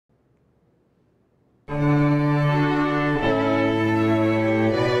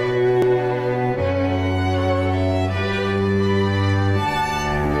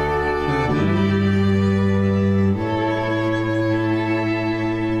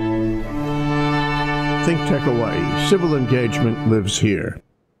ThinkTech Hawaii. Civil engagement lives here.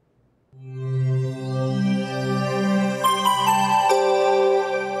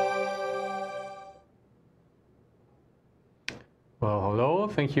 Well, hello.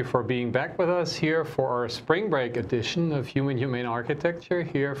 Thank you for being back with us here for our spring break edition of Human Humane Architecture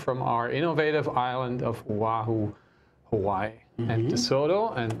here from our innovative island of Oahu, Hawaii. And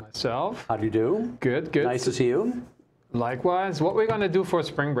Desoto and myself. How do you do? Good, good. Nice to see you. Likewise. What are we going to do for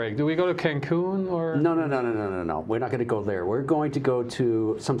spring break? Do we go to Cancun or? No. We're not going to go there. We're going to go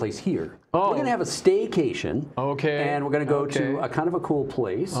to someplace here. Oh. We're going to have a staycation. Okay. And we're going to go to a kind of a cool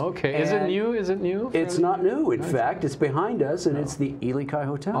place. Okay. Is it new? Is it new? It's not new. In fact, it's behind us, and it's the Ilikai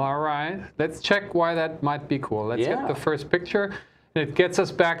Hotel. All right. Let's check why that might be cool. Let's get the first picture. It gets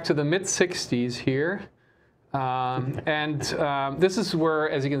us back to the mid-60s here. This is where,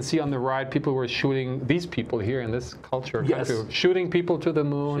 as you can see on the right, people were shooting, these people here in this culture, shooting people to the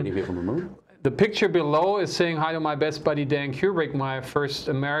moon. Shooting people to the moon. The picture below is saying hi to my best buddy Dan Kubrick, my first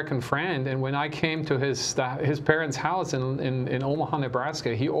American friend. And when I came to his parents' house in Omaha,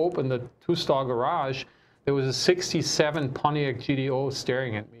 Nebraska, he opened the two-stall garage. There was a '67 Pontiac GDO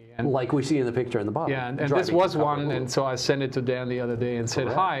staring at me. And like we see in the picture in the bottom. Yeah, and this was one, and so I sent it to Dan the other day and said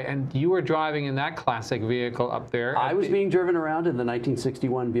hi. And you were driving in that classic vehicle up there. I was being driven around in the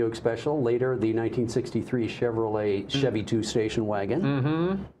 1961 Buick Special, later the 1963 Chevrolet Chevy 2 station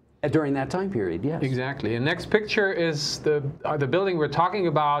wagon. During that time period, yes. Exactly. And next picture is the building we're talking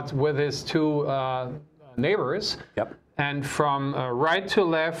about with his two neighbors. Yep. And from right to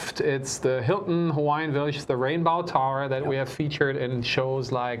left, it's the Hilton Hawaiian Village, the Rainbow Tower that we have featured in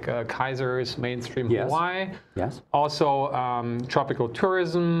shows like Kaiser's Mainstream Hawaii. Yes. Also, tropical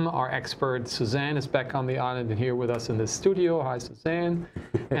tourism. Our expert Suzanne is back on the island and here with us in the studio. Hi, Suzanne.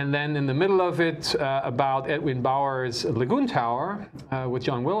 And then in the middle of it, about Edwin Bauer's Lagoon Tower with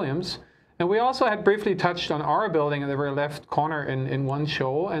John Williams. And we also had briefly touched on our building in the very left corner in one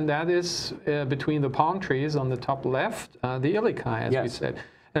show, and that is between the palm trees on the top left, the Ilikai, as we said.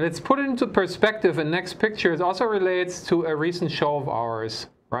 And let's put it into perspective. The next picture also relates to a recent show of ours,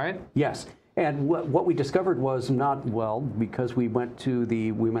 right? Yes. And what we discovered was not well, because we went out to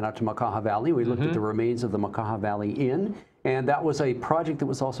Makaha Valley. We looked at the remains of the Makaha Valley Inn. And that was a project that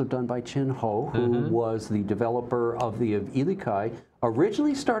was also done by Chinn Ho, who was the developer of the Ilikai,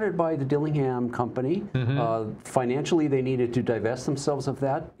 originally started by the Dillingham Company. Financially, they needed to divest themselves of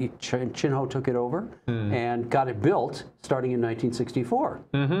that. Chinn Ho took it over and got it built starting in 1964.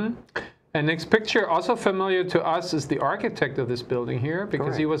 And next picture, also familiar to us, is the architect of this building here,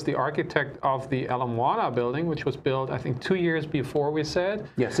 because he was the architect of the Ala Moana building, which was built, I think, 2 years before, we said.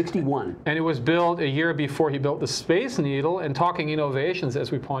 Yeah, 61. And it was built a year before he built the Space Needle. And talking innovations,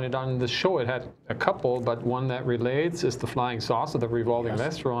 as we pointed out in the show, it had a couple, but one that relates is the Flying Saucer, the revolving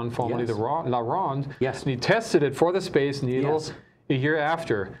restaurant, formerly the La Ronde. Yes. And he tested it for the Space Needle a year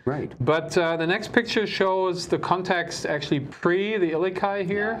after. Right. But the next picture shows the context actually pre the Ilikai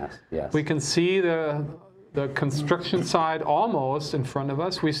here. Yes. We can see the construction side almost in front of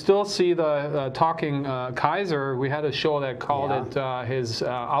us. We still see the talking Kaiser. We had a show that called it his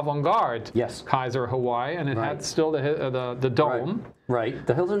avant-garde Kaiser Hawaii, and it had still the dome. Right.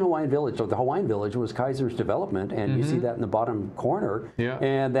 The Hilton Hawaiian Village, or the Hawaiian Village, was Kaiser's development, and you see that in the bottom corner. Yeah.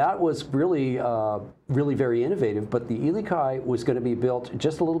 And that was really, really very innovative. But the Ilikai was going to be built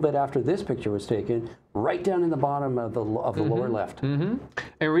just a little bit after this picture was taken, right down in the bottom of the lower left. And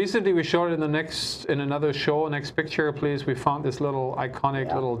recently we showed it in another show. Next picture, please. We found this little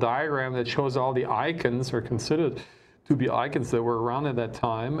iconic little diagram that shows all the icons, or considered to be icons, that were around at that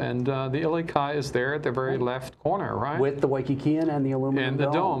time, and the Ilikai is there at the very left corner, right? With the Waikikian and the aluminum and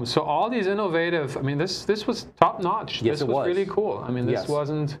the dome. So all these innovative. I mean, this was top notch. Yes, this was really cool. I mean, this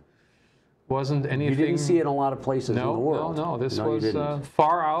wasn't anything. You didn't see it in a lot of places in the world. No. This was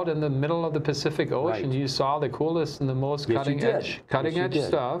far out in the middle of the Pacific Ocean. You saw the coolest and the most cutting edge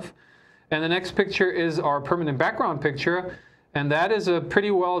stuff. And the next picture is our permanent background picture. And that is a pretty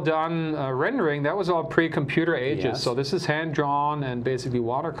well done rendering. That was all pre-computer ages. So this is hand-drawn and basically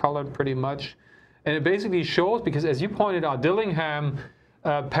watercolored pretty much. And it basically shows, because as you pointed out, Dillingham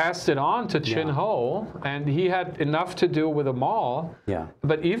passed it on to Chinn Ho, and he had enough to do with them all.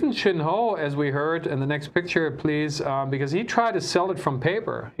 But even Chinn Ho, as we heard in the next picture, please, because he tried to sell it from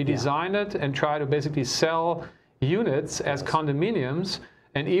paper. He designed it and tried to basically sell units as condominiums.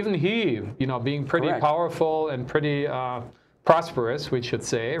 And even he, being pretty powerful and pretty prosperous, we should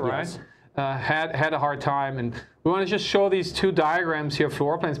say, right? Had a hard time. And we want to just show these two diagrams here,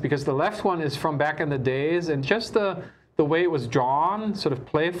 floor plans, because the left one is from back in the days, and just the way it was drawn, sort of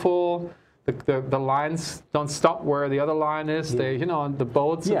playful, the lines don't stop where the other line is. They, you know, the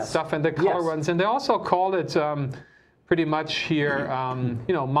boats and stuff, and the color runs. And they also call it pretty much here,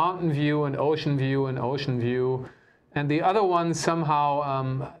 you know, mountain view and ocean view and ocean view. And the other one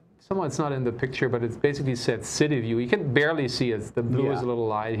somehow, it's not in the picture, but it's basically said city view. You can barely see it. The blue is a little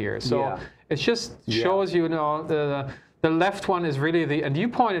light here. So it just shows you, the left one is really the, and you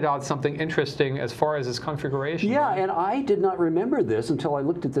pointed out something interesting as far as its configuration. Yeah, right? and I did not remember this until I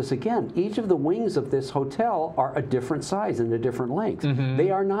looked at this again. Each of the wings of this hotel are a different size and a different length.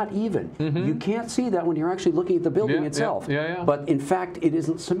 They are not even. You can't see that when you're actually looking at the building itself. But in fact, it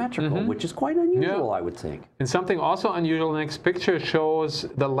isn't symmetrical, which is quite unusual, I would think. And something also unusual, the next picture shows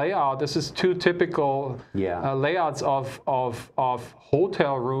the layout. This is two typical layouts of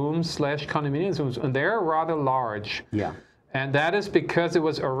hotel rooms / condominium rooms, and they're rather large. And that is because it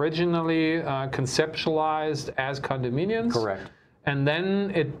was originally conceptualized as condominiums. Correct. And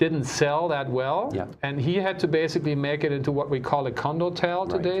then it didn't sell that well. And he had to basically make it into what we call a condotel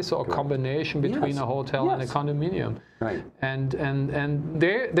today, so a combination between a hotel and a condominium. And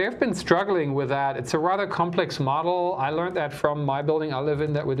they've been struggling with that. It's a rather complex model. I learned that from my building I live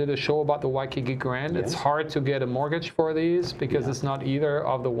in, that we did a show about the Waikiki Grand. It's hard to get a mortgage for these because it's not either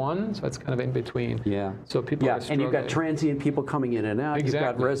of the one, so it's kind of in between. So people are struggling. And you've got transient people coming in and out. You've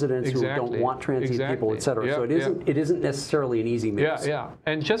got residents who don't want transient people, et cetera. So it isn't necessarily an easy mix.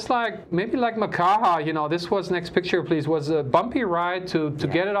 And just like, maybe like Makaha, you know, this was, next picture please, was a bumpy ride to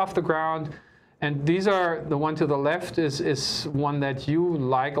get it off the ground. And these are, the one to the left is one that you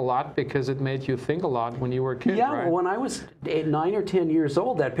like a lot because it made you think a lot when you were a kid, right? When I was 9 or 10 years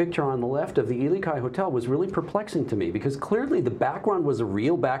old, that picture on the left of the Ilikai Hotel was really perplexing to me because clearly the background was a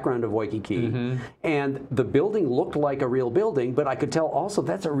real background of Waikiki, and the building looked like a real building, but I could tell also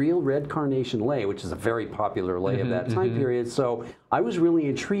that's a real red carnation lei, which is a very popular lei of that time period. So I was really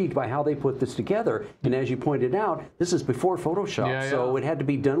intrigued by how they put this together, and as you pointed out, this is before Photoshop, so it had to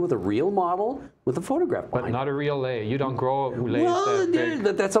be done with a real model with a photograph behind. But not a real lei. You don't grow leis that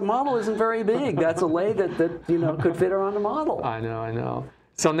big. That's a model isn't very big. That's a lei that you know could fit around a model. I know.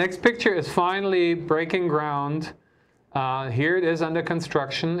 So next picture is finally breaking ground. Here it is under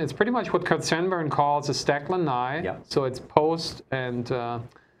construction. It's pretty much what Kurt Sandburn calls a stack lanai. So it's post and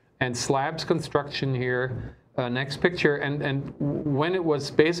slabs construction here. Next picture, and when it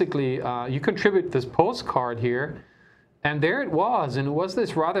was basically, you contribute this postcard here. And there it was, and it was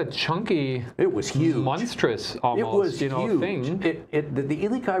this rather chunky, it was huge, monstrous almost, it was huge. Thing. The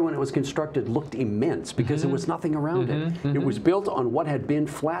Ilikai, when it was constructed, looked immense because there was nothing around it. It was built on what had been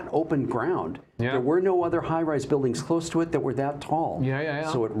flat, open ground. There were no other high-rise buildings close to it that were that tall.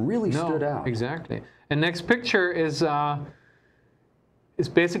 So it really stood out. Exactly. And next picture is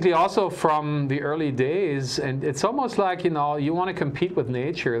basically also from the early days, and it's almost like, you know, you want to compete with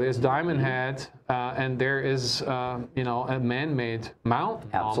nature. There's Diamond Head, and there is, you know, a man-made mountain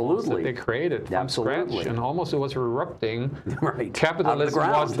that they created from scratch, and almost it was erupting. Capitalism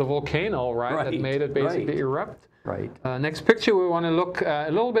was the volcano, that made it basically erupt. Next picture, we want to look a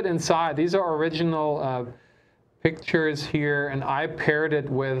little bit inside. These are original pictures here, and I paired it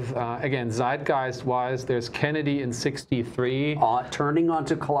with, again, zeitgeist-wise, there's Kennedy in '63. Turning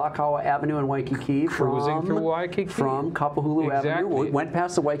onto Kalakaua Avenue in Waikiki. Cruising through Waikiki. From Kapahulu Avenue. We went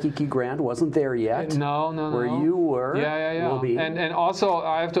past the Waikiki Grand, wasn't there yet. No. Where you were. Will be. And also,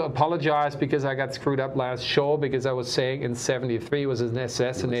 I have to apologize because I got screwed up last show because I was saying in '73 was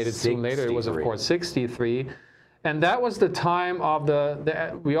assassinated soon later. It was, of course, '63. And that was the time of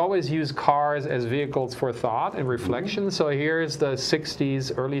we always use cars as vehicles for thought and reflection. So here's the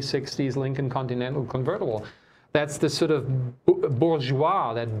early 60s Lincoln Continental convertible. That's the sort of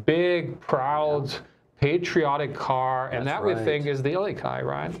bourgeois, that big, proud, patriotic car, and that we think is the Ilikai,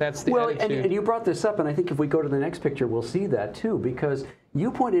 right? That's the attitude. And you brought this up, and I think if we go to the next picture, we'll see that too, because you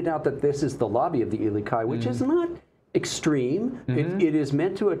pointed out that this is the lobby of the Ilikai, which is not extreme. It is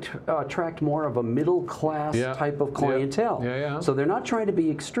meant to attract more of a middle-class type of clientele. So they're not trying to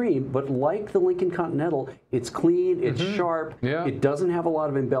be extreme, but like the Lincoln Continental, it's clean, it's sharp, it doesn't have a lot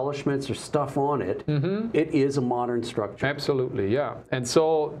of embellishments or stuff on it. It is a modern structure. Absolutely, And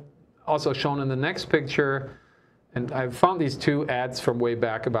so, also shown in the next picture, and I found these two ads from way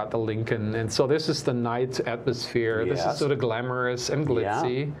back about the Lincoln. And so this is the night atmosphere. This is sort of glamorous and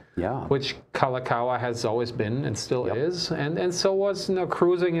glitzy, which Kalakaua has always been and still is. And so was, you know,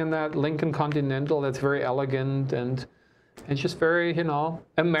 cruising in that Lincoln Continental that's very elegant and just very, you know,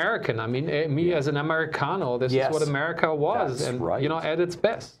 American. I mean, me as an Americano, this is what America was. That's and, you know, at its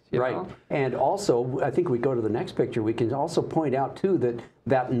best. You know? And also, I think we go to the next picture, we can also point out, too, that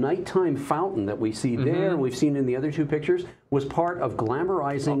that nighttime fountain that we see there, and we've seen in the other two pictures, was part of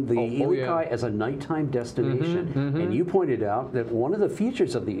glamorizing the Ilikai as a nighttime destination. And you pointed out that one of the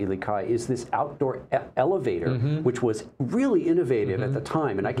features of the Ilikai is this outdoor elevator, which was really innovative at the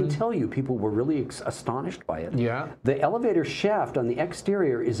time. And I can tell you, people were really astonished by it. Yeah. The elevator shaft on the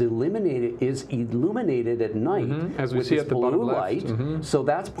exterior is illuminated at night as we with see this at the bottom blue left. light. So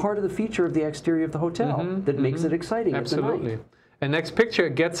that's part of the feature of the exterior of the hotel that makes it exciting at the Absolutely. night. And next picture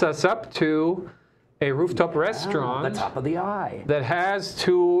gets us up to a rooftop restaurant the top of the eye that has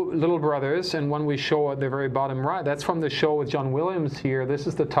two little brothers, and one we show at the very bottom right. That's from the show with John Williams here. This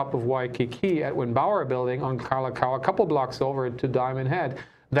is the top of Waikiki at Bauer Building on Kalakaua, a couple blocks over to Diamond Head.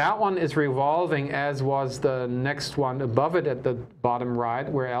 That one is revolving, as was the next one above it at the bottom right,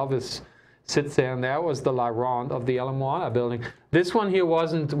 where Elvis sits there, and that was the La Ronde of the Ala Moana building. This one here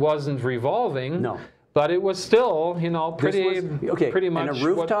wasn't revolving. No. But it was still, you know, pretty much. And a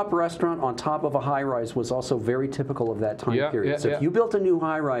rooftop restaurant on top of a high-rise was also very typical of that time period. So if you built a new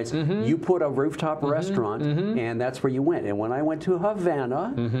high-rise, you put a rooftop restaurant, and that's where you went. And when I went to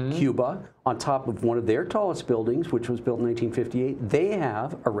Havana, Cuba, on top of one of their tallest buildings, which was built in 1958, they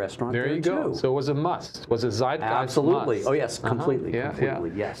have a restaurant there, you go. So it was a must. It was a zeitgeist Absolutely. must. Oh, yes, completely.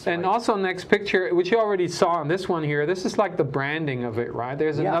 Completely. Yes. And also next picture, which you already saw on this one here, this is like the branding of it, right?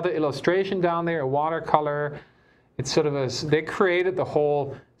 There's another illustration down there, a watercolor. It's sort of they created the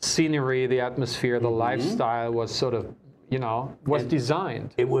whole scenery, the atmosphere, the lifestyle was sort of, you know, was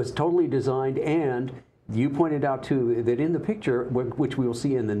designed. It was totally designed, and you pointed out, too, that in the picture, which we will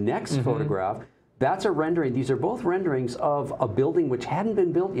see in the next photograph, that's a rendering. These are both renderings of a building which hadn't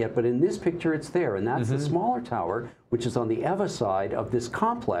been built yet, but in this picture it's there, and that's the smaller tower, which is on the Ewa side of this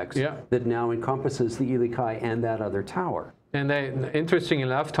complex that now encompasses the Ilikai and that other tower. And they, interesting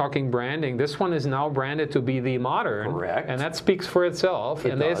enough, talking branding, this one is now branded to be the modern. Correct. And that speaks for itself.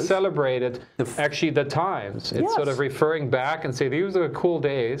 It and does. They celebrated actually the times. It's sort of referring back and say, these are cool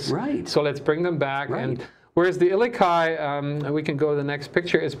days. Right. So let's bring them back. And whereas the Ilikai, we can go to the next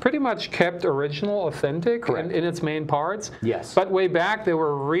picture, is pretty much kept original, authentic in its main parts. Yes. But way back, they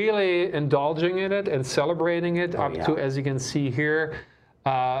were really indulging in it and celebrating it up to, as you can see here,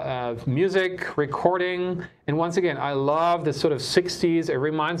 music, recording, and once again, I love the sort of 60s. It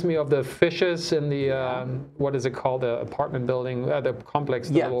reminds me of the fishes in the, what is it called, the apartment building, the complex,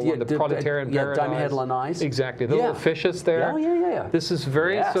 the little one, the Proletarian Paradise. Diamond Head Lanai. Exactly, the little fishes there. Oh, yeah. This is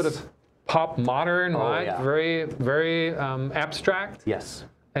very sort of pop modern, right? Very, very abstract. Yes.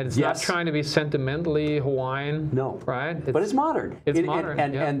 And it's not trying to be sentimentally Hawaiian. No. Right? But it's modern. It's modern.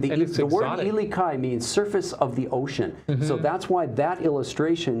 And the word Ilikai means surface of the ocean. So that's why that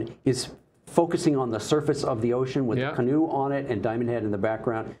illustration is focusing on the surface of the ocean with the canoe on it and Diamond Head in the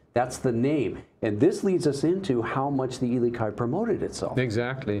background. That's the name. And this leads us into how much the Ilikai promoted itself.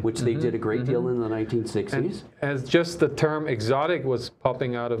 Exactly. Which they did a great deal in the 1960s. And as just the term exotic was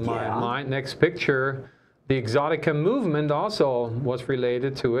popping out of my mind, next picture, the Exotica movement also was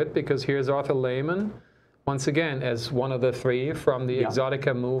related to it, because here's Arthur Lehman, once again, as one of the three from the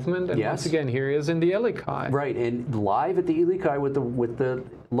Exotica movement. And once again, here he is in the Ilikai. Right, and live at the Ilikai with the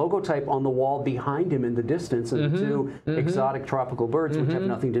logotype on the wall behind him in the distance, and the two exotic tropical birds, which have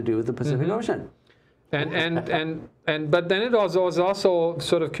nothing to do with the Pacific Ocean. But then it was also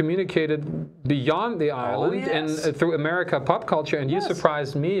sort of communicated beyond the island and through America pop culture. And you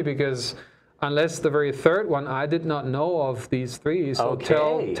surprised me, because unless the very third one, I did not know of these three. So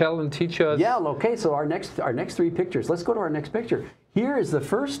tell and teach us. Yeah, okay, so our next three pictures. Let's go to our next picture. Here is the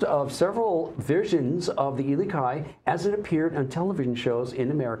first of several versions of the Ilikai as it appeared on television shows in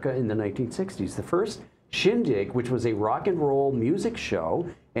America in the 1960s. The first, Shindig, which was a rock and roll music show,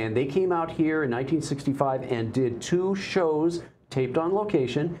 and they came out here in 1965 and did 2 shows taped on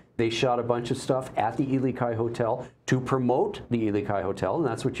location. They shot a bunch of stuff at the Ilikai Hotel to promote the Ilikai Hotel, and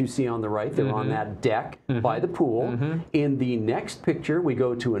that's what you see on the right. They're on that deck by the pool. In the next picture, we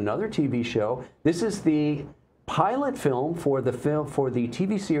go to another TV show. This is the pilot film for the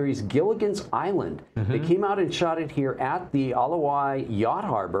TV series Gilligan's Island. They came out and shot it here at the Alawai Yacht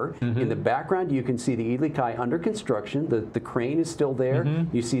Harbor. In the background, you can see the Ilikai under construction. The crane is still there.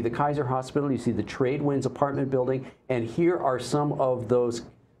 You see the Kaiser Hospital. You see the Tradewinds apartment building. And here are some of those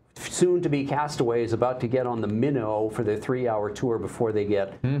soon-to-be castaways about to get on the minnow for their 3-hour tour before they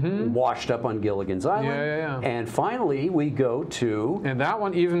get washed up on Gilligan's Island. And finally, we go to... And that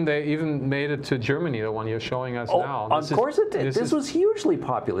one, they even made it to Germany, the one you're showing us now. Of course it did. This was hugely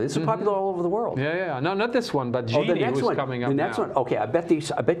popular. This is popular all over the world. No, not this one, but Genie, who's coming up The next one. Okay, I bet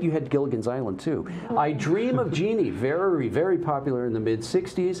you had Gilligan's Island, too. I Dream of Genie, very, very popular in the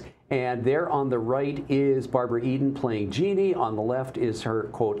mid-60s. And there on the right is Barbara Eden playing Jeannie. On the left is her,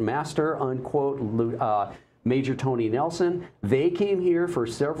 quote, master, unquote, Major Tony Nelson. They came here for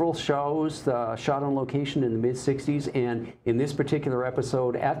several shows shot on location in the mid-'60s. And in this particular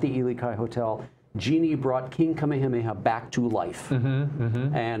episode at the Ilikai Hotel, Jeannie brought King Kamehameha back to life.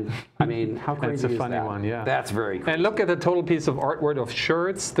 And, I mean, how crazy is that? That's a funny one, yeah. That's very crazy. And look at the total piece of artwork of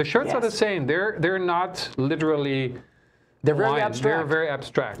shirts. The shirts are the same. They're not literally... They're very abstract. They're very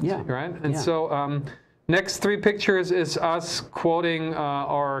abstract, right? And so next three pictures is us quoting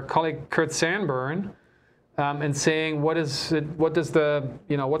our colleague Kurt Sanborn and saying what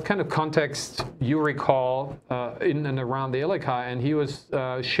kind of context you recall in and around the Ilikai. And he was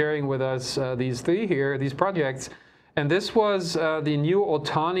sharing with us these projects. And this was the new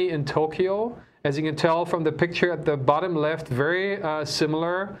Otani in Tokyo. As you can tell from the picture at the bottom left, very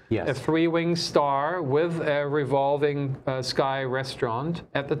similar, a three-winged star with a revolving sky restaurant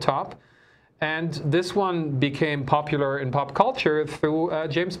at the top. And this one became popular in pop culture through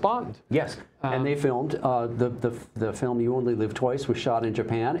James Bond. Yes, and they filmed, the film You Only Live Twice was shot in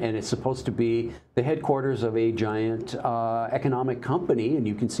Japan, and it's supposed to be the headquarters of a giant economic company, and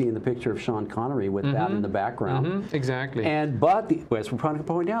you can see in the picture of Sean Connery with that in the background. Exactly. And but, as we're trying to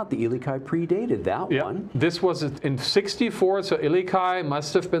point out, the Ilikai predated that one. This was in '64, so Ilikai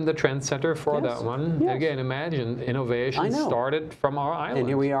must have been the trendsetter for that one. Again, imagine innovation started from our island. And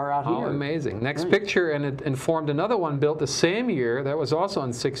here we are out here. How amazing. Next picture, and it informed another one built the same year. That was also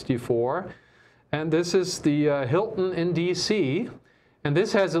in '64. And this is the Hilton in D.C. And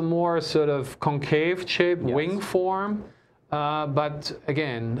this has a more sort of concave-shaped wing form. But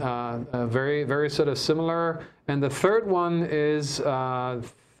again, very, very sort of similar. And the third one is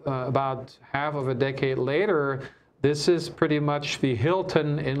about half of a decade later. This is pretty much the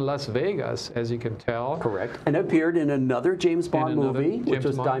Hilton in Las Vegas, as you can tell. Correct. And appeared in another James Bond movie, which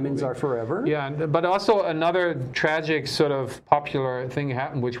was Diamonds Are Forever. Yeah, but also another tragic sort of popular thing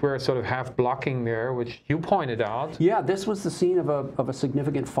happened, which we're sort of half blocking there, which you pointed out. Yeah, this was the scene of a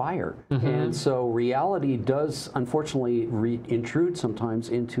significant fire. And so reality does, unfortunately, intrude sometimes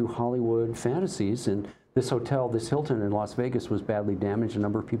into Hollywood fantasies. And this hotel, this Hilton in Las Vegas, was badly damaged. A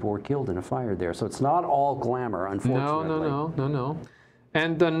number of people were killed in a fire there. So it's not all glamour, unfortunately. No.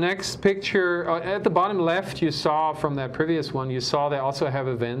 And the next picture, at the bottom left, you saw from that previous one, you saw they also have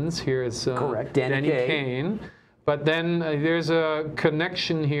events. Here is correct, Danny Kaye. But then there's a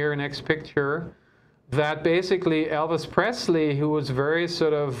connection here, next picture, that basically Elvis Presley, who was very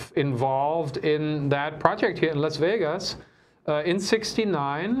sort of involved in that project here in Las Vegas, in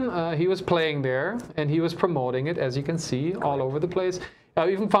 '69, he was playing there, and he was promoting it, as you can see, all over the place. I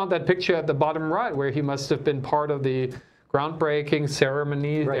even found that picture at the bottom right, where he must have been part of the groundbreaking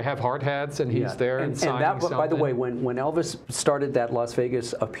ceremony. They have hard hats, and he's there and signing something. By the way, when Elvis started that Las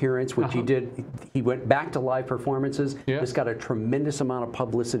Vegas appearance, which he did, he went back to live performances. This got a tremendous amount of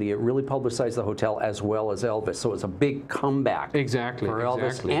publicity. It really publicized the hotel as well as Elvis. So it's a big comeback for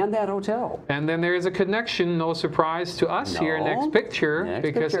Elvis and that hotel. And then there is a connection, no surprise to us here, next picture,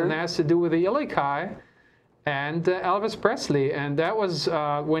 because it has to do with the Ilikai and Elvis Presley. And that was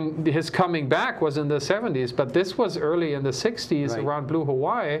when his coming back was in the '70s, but this was early in the '60s around Blue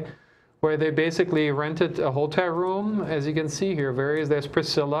Hawaii, where they basically rented a hotel room, as you can see here. There's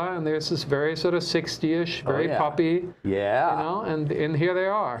Priscilla, and there's this very sort of '60ish, very poppy. Yeah. You know, and here they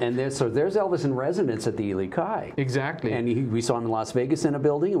are. And there's Elvis in residence at the Ilikai. Exactly. And we saw him in Las Vegas in a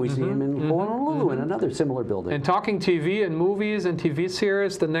building, and we see him in Honolulu in another similar building. And talking TV and movies and TV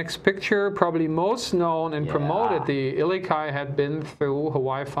series, the next picture, probably most known and promoted, the Ilikai had been through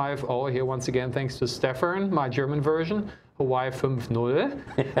Hawaii 5.0. Here once again, thanks to Stefan, my German version. Hawaii 5.0.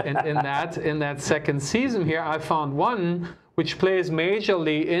 And in that second season here, I found one which plays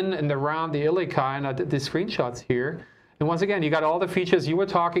majorly in and around the Ilikai, and I did the screenshots here. And once again, you got all the features you were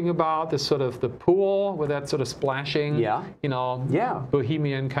talking about, the sort of the pool with that sort of splashing, you know,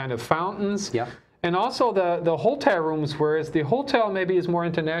 bohemian kind of fountains. And also the hotel rooms, whereas the hotel maybe is more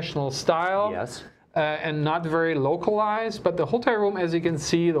international style. And not very localized, but the hotel room, as you can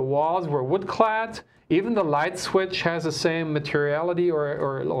see, the walls were wood clad. Even the light switch has the same materiality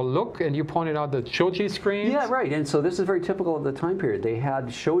or look, and you pointed out the shoji screens. Yeah, right. And so this is very typical of the time period. They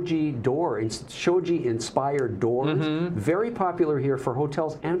had shoji inspired doors, very popular here for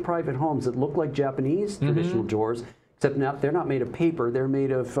hotels and private homes that look like Japanese traditional doors, except now they're not made of paper; they're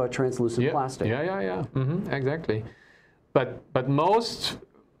made of translucent plastic. Exactly. But most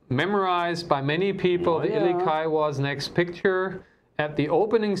memorized by many people, the Ilikai was next picture. At the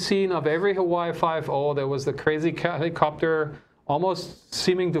opening scene of every Hawaii 5.0, there was the crazy helicopter almost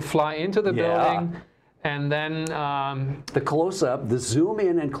seeming to fly into the building. And then the close-up, the zoom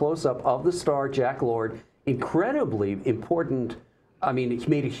in and close-up of the star, Jack Lord, incredibly important. I mean, it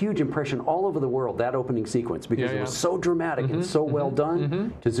made a huge impression all over the world, that opening sequence, because it was so dramatic and so well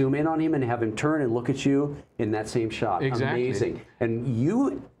done to zoom in on him and have him turn and look at you in that same shot. Exactly. Amazing.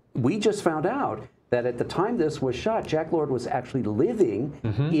 And we just found out that at the time this was shot, Jack Lord was actually living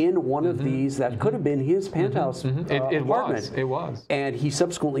in one of these that could have been his penthouse apartment. It was. And he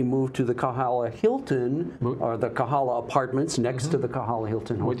subsequently moved to the Kahala Hilton, or the Kahala Apartments, next to the Kahala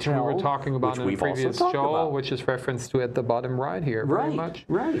Hilton Hotel. Which we were talking about in the previous show, which is referenced to at the bottom right here, very much.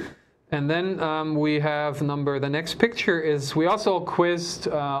 Right. And then we have the next picture is, we also quizzed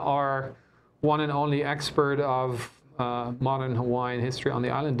our one and only expert of modern Hawaiian history on the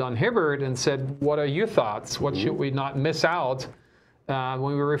island, Don Hibbert, and said, what are your thoughts? What should we not miss out when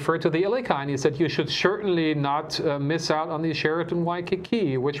we refer to the Ilikai? And he said, you should certainly not miss out on the Sheraton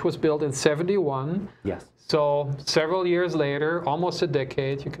Waikiki, which was built in '71. Yes. So several years later, almost a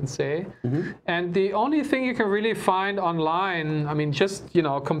decade, you can say. And the only thing you can really find online, I mean, just,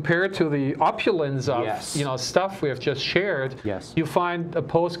 compared to the opulence of, stuff we have just shared, you find a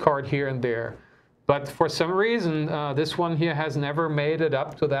postcard here and there. But for some reason, this one here has never made it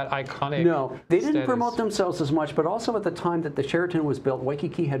up to that iconic No, they didn't status. promote themselves as much, but also at the time that the Sheraton was built,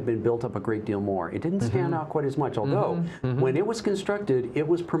 Waikiki had been built up a great deal more. It didn't stand out quite as much, although when it was constructed, it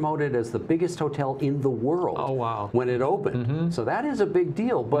was promoted as the biggest hotel in the world when it opened. So that is a big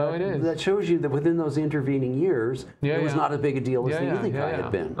deal, but that shows you that within those intervening years, it was not as big a deal as the Ilikai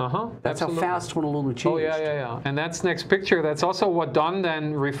had been. That's how fast Honolulu changed. And that's next picture. That's also what Don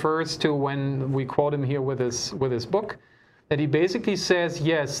then refers to when we quote him here with his book, that he basically says,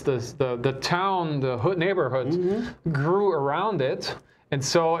 yes, the town, the neighborhood grew around it, and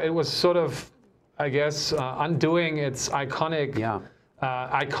so it was sort of, I guess, undoing its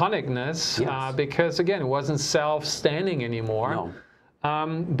iconicness, because again, it wasn't self-standing anymore.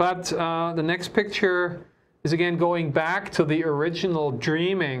 But the next picture is again going back to the original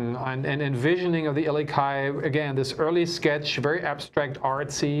dreaming and envisioning of the Ilikai. Again, this early sketch, very abstract,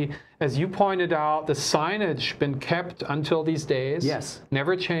 artsy. As you pointed out, the signage been kept until these days. Yes.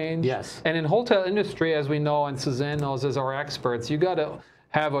 Never changed. Yes. And in hotel industry, as we know, and Suzanne knows as our experts, you got to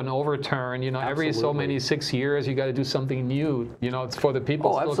have an overturn. Every so many 6 years, you got to do something new. It's for the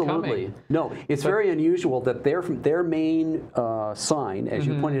people still coming. No, it's very unusual that their main sign, as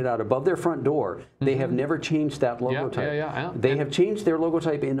you pointed out, above their front door, they have never changed that logo type. They have changed their logo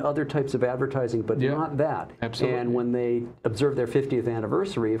type in other types of advertising, but not that. Absolutely. And when they observe their 50th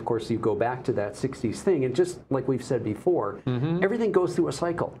anniversary, of course, you go back to that 60s thing, and just like we've said before, everything goes through a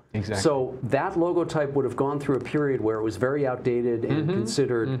cycle. Exactly. So that logo type would have gone through a period where it was very outdated and considered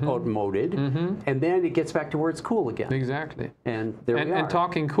outmoded, and then it gets back to where it's cool again. Exactly. And there we are. And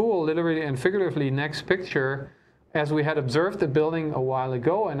talking cool, literally and figuratively, next picture, as we had observed the building a while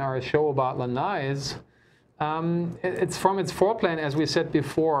ago in our show about Lanai's, it's from its floor plan, as we said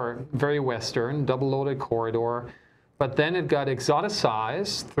before, very Western, double-loaded corridor. But then it got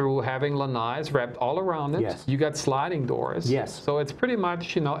exoticized through having lanais wrapped all around it. Yes. You got sliding doors. Yes. So it's pretty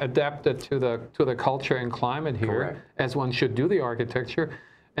much adapted to the culture and climate here, Correct. as one should do the architecture.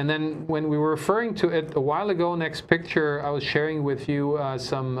 And then when we were referring to it a while ago, next picture, I was sharing with you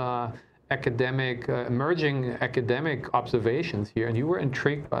some emerging academic observations here, and you were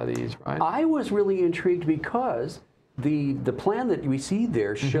intrigued by these, right? I was really intrigued because the plan that we see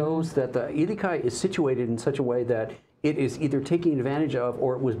there shows that the Ilikai is situated in such a way that it is either taking advantage of,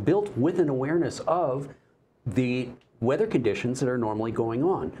 or it was built with an awareness of the weather conditions that are normally going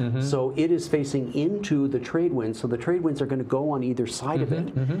on. So it is facing into the trade winds, so the trade winds are going to go on either side of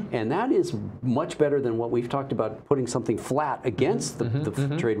it. And that is much better than what we've talked about, putting something flat against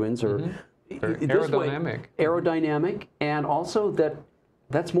the trade winds, or aerodynamic. Aerodynamic, and also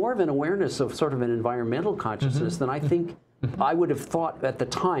that's more of an awareness of sort of an environmental consciousness than I think I would have thought at the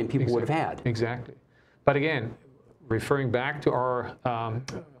time people would have had. Exactly. But again, referring back to our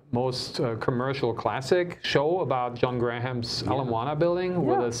most commercial classic show about John Graham's Ala Moana building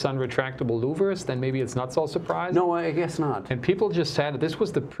with a sun-retractable louvers, then maybe it's not so surprising. No, I guess not. And people just had it. This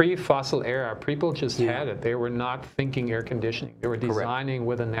was the pre-fossil era. People just had it. They were not thinking air conditioning. They were designing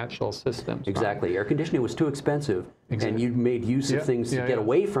with a natural system. Exactly. Air conditioning was too expensive, and you made use of things to get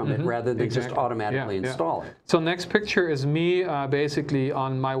away from it rather than just automatically install it. So next picture is me basically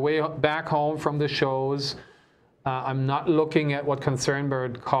on my way back home from the shows. I'm not looking at what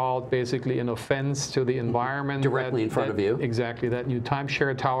Concernbird called basically an offense to the environment. Directly in front of you. Exactly, that new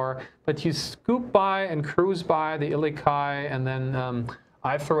timeshare tower. But you scoop by and cruise by the Ilikai, and then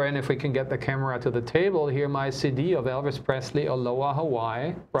I throw in, if we can get the camera to the table, here my CD of Elvis Presley, Aloha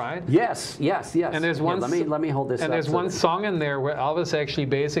Hawaii, right? Yes, yes, yes. And there's one. Let me hold this. And there's one song in there where Elvis actually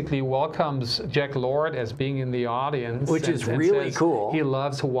basically welcomes Jack Lord as being in the audience, which is really cool. He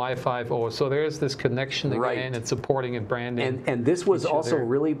loves Hawaii 5-0. So there's this connection again, and supporting and branding. And this was also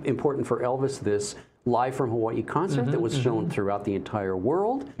really important for Elvis. This Live from Hawaii concert that was shown throughout the entire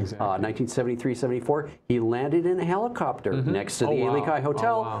world. Exactly. 1973-74, he landed in a helicopter next to the Ilikai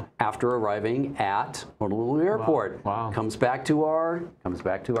Hotel after arriving at Honolulu Airport. Comes back to our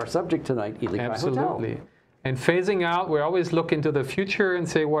subject tonight, Ilikai Hotel. And phasing out, we always look into the future and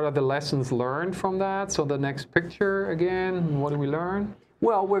say, what are the lessons learned from that? So the next picture again, what do we learn?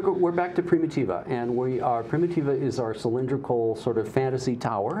 Well, we're back to Primitiva, and Primitiva is our cylindrical sort of fantasy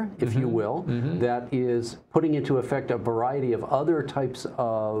tower, if you will, that is putting into effect a variety of other types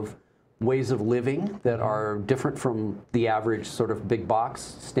of ways of living that are different from the average sort of big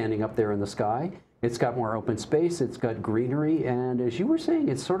box standing up there in the sky. It's got more open space, it's got greenery, and as you were saying,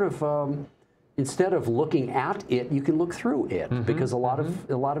 it's sort of instead of looking at it, you can look through it because a lot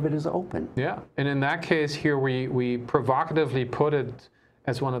of it is open. Yeah, and in that case here, we provocatively put it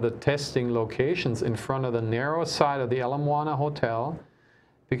as one of the testing locations in front of the narrow side of the Ala Moana Hotel,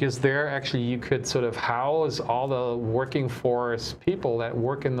 because there actually you could sort of house all the working force people that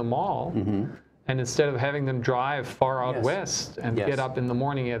work in the mall. And instead of having them drive far out west and get up in the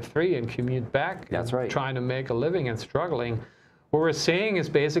morning at 3 and commute back, trying to make a living and struggling, what we're saying is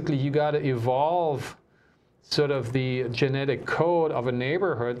basically you got to evolve sort of the genetic code of a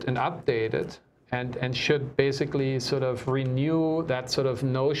neighborhood and update it. And should basically sort of renew that sort of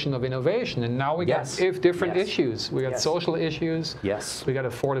notion of innovation. And now we got different issues. We got social issues. We got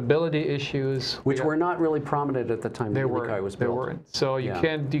affordability issues. Which were not really prominent at the time that Ilikai was built. They weren't. So you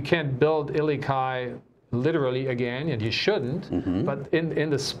can't build Ilikai literally again, and you shouldn't. But in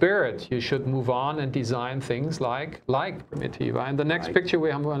the spirit, you should move on and design things like Primitiva. And the next picture we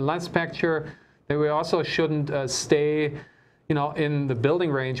have, one last picture, that we also shouldn't stay in the building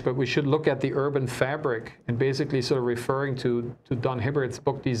range, but we should look at the urban fabric, and basically sort of referring to Don Hibbert's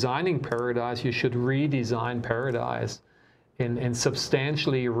book, Designing Paradise. You should redesign paradise in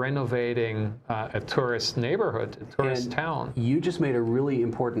substantially renovating a tourist neighborhood, a tourist town. You just made a really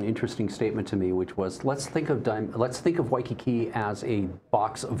important, interesting statement to me, which was, let's think of Waikiki as a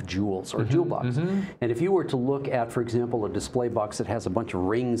box of jewels, or jewel box. And if you were to look at, for example, a display box that has a bunch of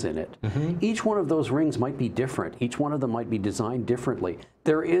rings in it, each one of those rings might be different. Each one of them might be designed differently.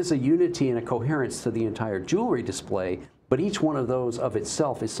 There is a unity and a coherence to the entire jewelry display, but each one of those of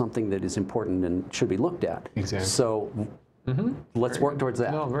itself is something that is important and should be looked at. Exactly. So let's work towards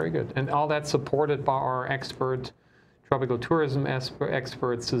that. No, very good. And all that's supported by our expert, tropical tourism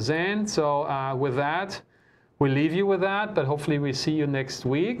expert, Suzanne. So with that, we leave you with that, but hopefully we see you next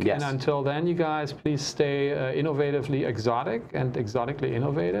week. And until then, you guys, please stay innovatively exotic and exotically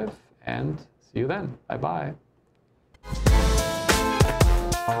innovative. And see you then. Bye-bye.